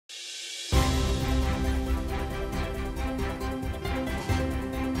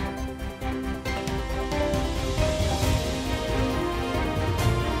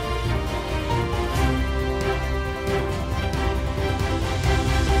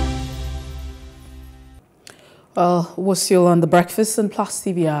We're still on the breakfast on Plus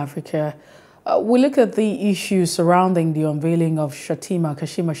TV Africa. We look at the issues surrounding the unveiling of Shettima,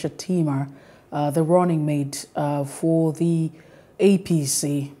 Shettima, the running mate for the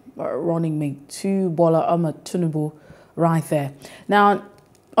APC, running mate to Bola Ahmed Tinubu, right there. Now,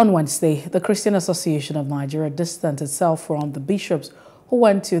 on Wednesday, the Christian Association of Nigeria distanced itself from the bishops who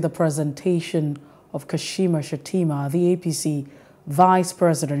went to the presentation of Shettima, the APC vice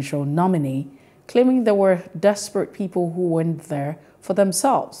presidential nominee, claiming there were desperate people who went there for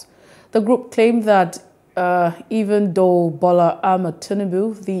themselves. The group claimed that even though Bola Ahmed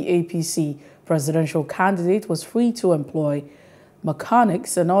Tinubu, the APC presidential candidate, was free to employ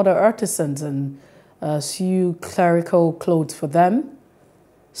mechanics and other artisans and sew clerical clothes for them,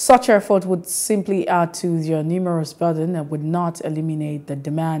 such effort would simply add to their numerous burden and would not eliminate the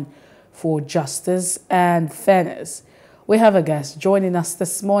demand for justice and fairness. We have a guest joining us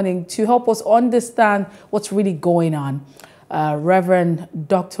this morning to help us understand what's really going on. Reverend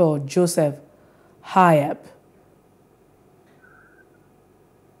Dr. Joseph Hayap.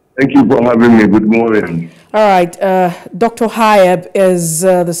 Thank you for having me. Good morning. All right. Dr. Hayap is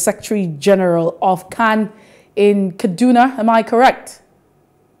the Secretary General of C.A.N in Kaduna. Am I correct?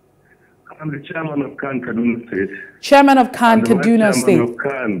 I'm the chairman of C.A.N Kaduna State. Chairman of C.A.N Kaduna State. Of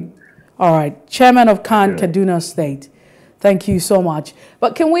C.A.N. All right. Chairman of C.A.N Kaduna State. Thank you so much.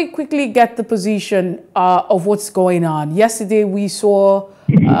 But can we quickly get the position of what's going on? Yesterday we saw,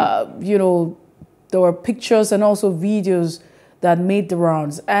 there were pictures and also videos that made the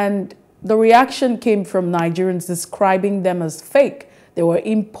rounds. And the reaction came from Nigerians describing them as fake. They were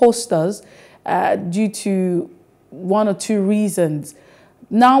imposters due to one or two reasons.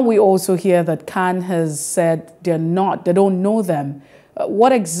 Now we also hear that C.A.N has said they don't know them.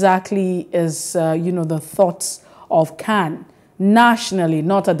 What exactly is, the thoughts of C.A.N nationally,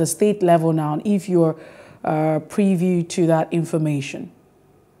 not at the state level now, if you're privy to that information?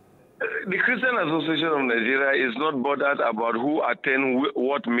 The Christian Association of Nigeria is not bothered about who attend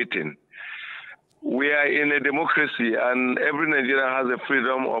what meeting. We are in a democracy and every Nigerian has a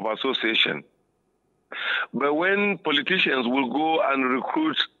freedom of association. But when politicians will go and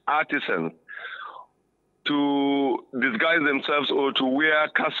recruit artisans to disguise themselves or to wear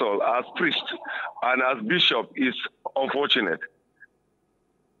castle as priest and as bishop is unfortunate.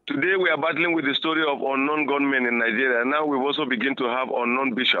 Today we are battling with the story of unknown gunmen in Nigeria. Now we've also begun to have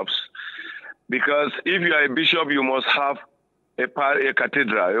unknown bishops. Because if you are a bishop, you must have a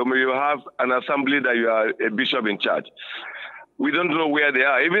cathedral. You have an assembly that you are a bishop in charge. We don't know where they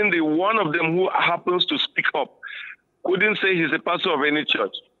are. Even the one of them who happens to speak up couldn't say he's a pastor of any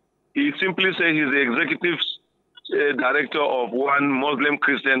church. He simply said he's the executive director of one Muslim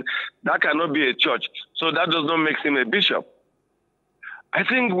Christian. That cannot be a church. So that does not make him a bishop. I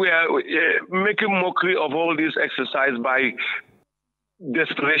think we are making mockery of all this exercise by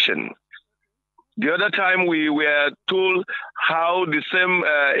desperation. The other time we were told how the same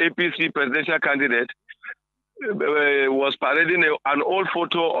APC presidential candidate was parading an old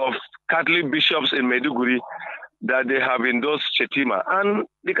photo of Catholic bishops in Maiduguri that they have endorsed Shettima. And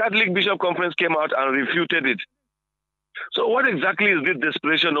the Catholic Bishop Conference came out and refuted it. So what exactly is this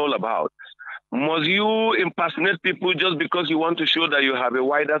desperation all about? Must you impersonate people just because you want to show that you have a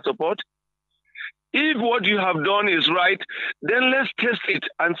wider support? If what you have done is right, then let's test it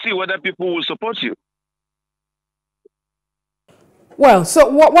and see whether people will support you. Well, so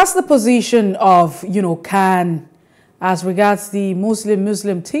what's the position of, C.A.N as regards the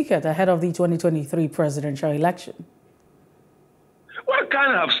Muslim ticket ahead of the 2023 presidential election? Well,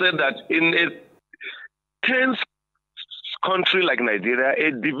 C.A.N have said that in a tense country like Nigeria,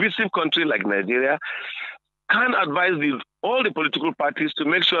 a divisive country like Nigeria, C.A.N advise all the political parties to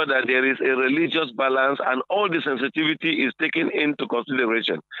make sure that there is a religious balance and all the sensitivity is taken into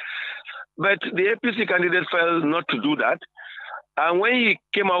consideration. But the APC candidate failed not to do that. And when he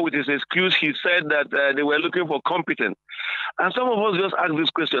came out with his excuse, he said that they were looking for competence. And some of us just asked this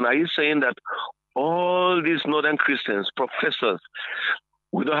question, are you saying that all these northern Christians, professors,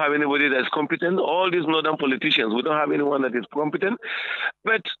 we don't have anybody that's competent? All these northern politicians, we don't have anyone that is competent?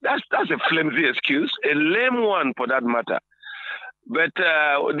 But that's a flimsy excuse, a lame one for that matter. But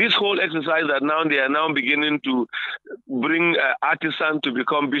this whole exercise that now they are now beginning to bring artisans to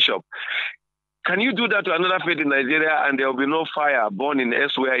become bishop. Can you do that to another faith in Nigeria and there will be no fire burning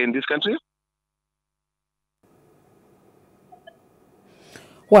elsewhere in this country?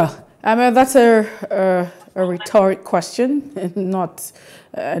 Well, I mean, that's a rhetoric question.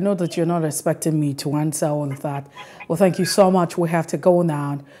 I know that you're not expecting me to answer all of that. Well, thank you so much. We have to go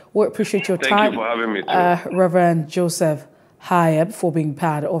now. We appreciate your time. Thank you for having me too. Reverend Joseph Hayap, for being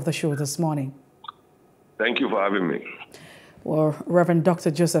part of the show this morning. Thank you for having me. Well, Reverend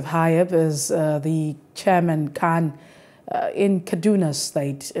Dr. Joseph Hayap is the chairman C.A.N in Kaduna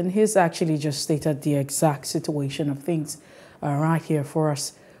State, and he's actually just stated the exact situation of things right here for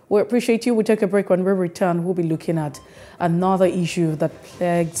us. We appreciate you. We'll take a break. When we return, we'll be looking at another issue that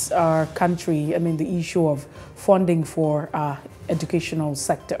plagues our country. I mean, the issue of funding for our educational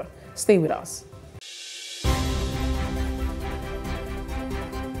sector. Stay with us.